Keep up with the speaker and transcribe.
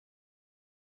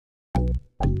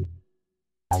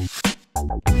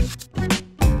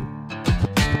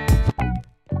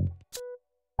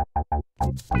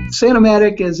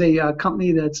Sani-Matic is a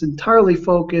company that's entirely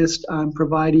focused on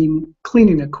providing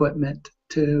cleaning equipment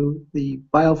to the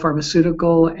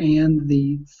biopharmaceutical and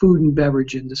the food and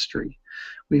beverage industry.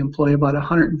 We employ about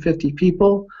 150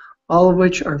 people, all of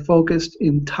which are focused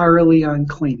entirely on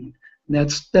cleaning. And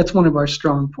that's one of our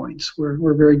strong points.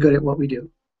 We're very good at what we do.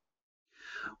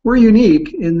 We're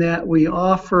unique in that we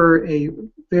offer a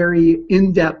very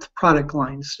in-depth product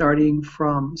line, starting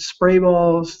from spray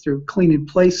balls through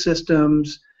clean-in-place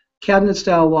systems,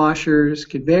 cabinet-style washers,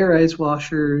 conveyorized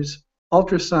washers,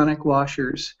 ultrasonic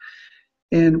washers.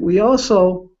 And we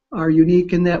also are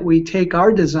unique in that we take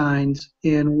our designs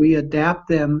and we adapt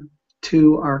them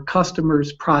to our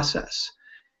customers' process,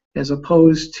 as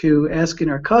opposed to asking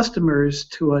our customers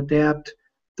to adapt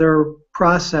their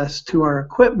process to our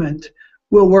equipment.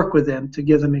 We'll work with them to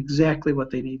give them exactly what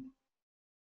they need.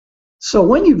 So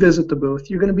when you visit the booth,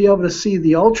 you're going to be able to see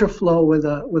the UltraFlow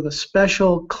with a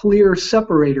special clear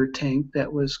separator tank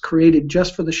that was created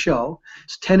just for the show.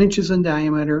 It's 10 inches in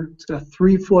diameter. It's got a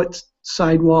 3-foot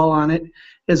sidewall on it. It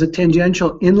has a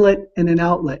tangential inlet and an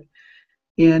outlet.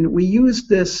 And we use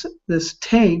this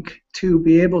tank to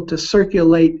be able to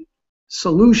circulate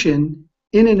solution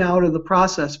in and out of the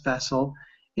process vessel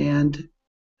and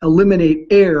eliminate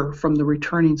air from the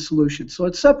returning solution. So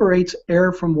it separates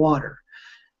air from water.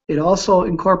 It also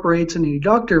incorporates an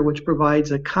eductor which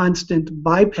provides a constant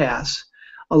bypass,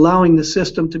 allowing the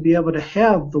system to be able to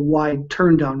have the wide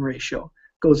turn-down ratio.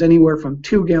 It goes anywhere from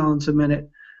 2 gallons a minute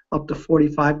up to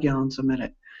 45 gallons a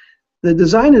minute. The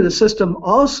design of the system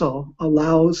also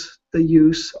allows the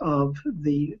use of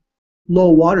the low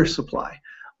water supply.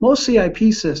 Most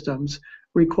CIP systems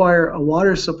require a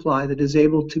water supply that is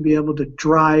able to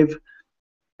drive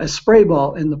a spray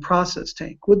ball in the process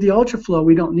tank. With the UltraFlow,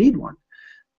 we don't need one.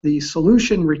 The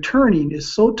solution returning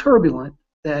is so turbulent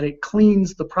that it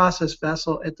cleans the process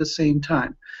vessel at the same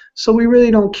time. So we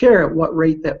really don't care at what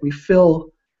rate that we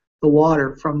fill the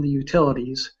water from the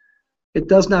utilities. It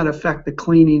does not affect the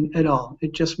cleaning at all.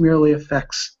 It just merely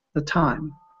affects the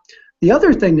time. The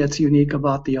other thing that's unique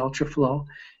about the UltraFlow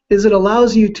is it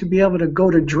allows you to be able to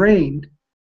go to drain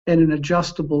at an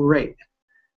adjustable rate.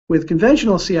 With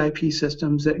conventional CIP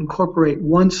systems that incorporate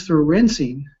once through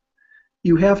rinsing,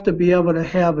 you have to be able to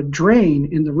have a drain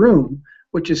in the room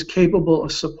which is capable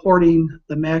of supporting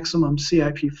the maximum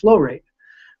CIP flow rate.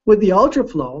 With the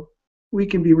UltraFlow, we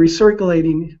can be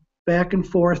recirculating back and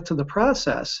forth to the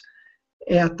process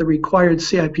at the required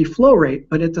CIP flow rate,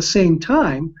 but at the same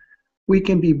time, we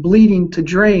can be bleeding to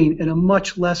drain at a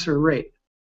much lesser rate,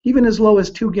 even as low as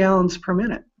 2 gallons per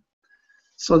minute.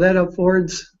 So that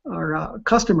affords our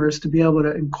customers to be able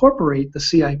to incorporate the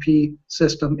CIP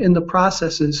system in the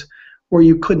processes where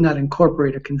you could not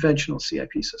incorporate a conventional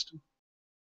CIP system.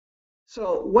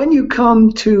 So when you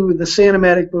come to the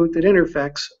Sani-Matic booth at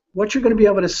INTERPHEX, what you're going to be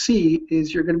able to see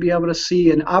is you're going to be able to see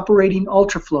an operating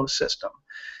UltraFlow system.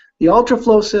 The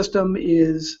UltraFlow system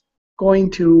is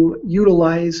going to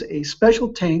utilize a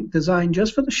special tank designed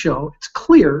just for the show. It's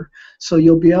clear, so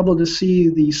you'll be able to see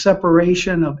the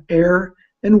separation of air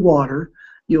and water.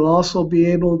 You'll also be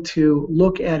able to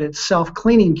look at its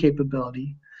self-cleaning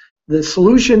capability. The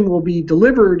solution will be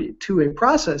delivered to a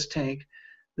process tank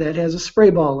that has a spray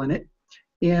ball in it,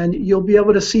 and you'll be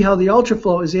able to see how the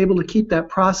UltraFlow is able to keep that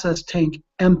process tank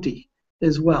empty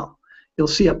as well. You'll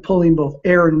see it pulling both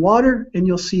air and water, and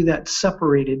you'll see that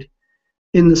separated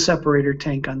in the separator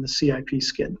tank on the CIP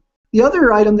skid. The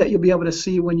other item that you'll be able to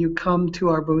see when you come to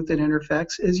our booth at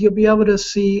INTERPHEX is you'll be able to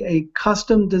see a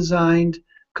custom designed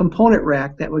component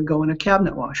rack that would go in a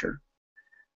cabinet washer.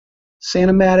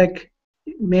 Sani-Matic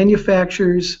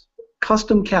manufactures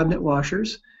custom cabinet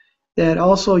washers that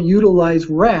also utilize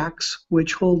racks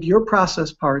which hold your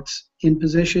process parts in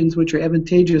positions which are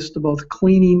advantageous to both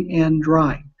cleaning and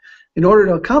drying. In order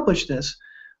to accomplish this,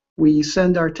 we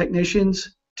send our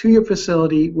technicians to your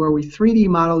facility where we 3D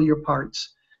model your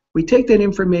parts. We take that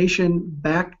information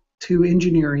back to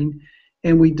engineering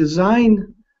and we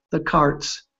design the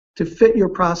carts to fit your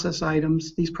process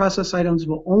items. These process items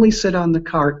will only sit on the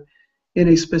cart in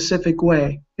a specific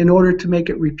way in order to make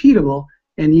it repeatable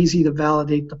and easy to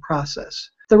validate the process.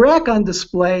 The rack on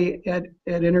display at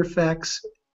INTERPHEX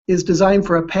is designed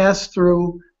for a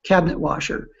pass-through cabinet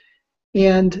washer,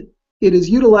 and it is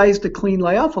utilized to clean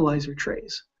lyophilizer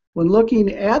trays. When looking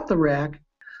at the rack,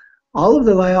 all of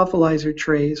the lyophilizer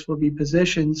trays will be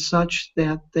positioned such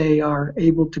that they are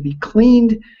able to be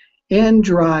cleaned and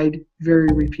dried very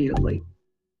repeatedly.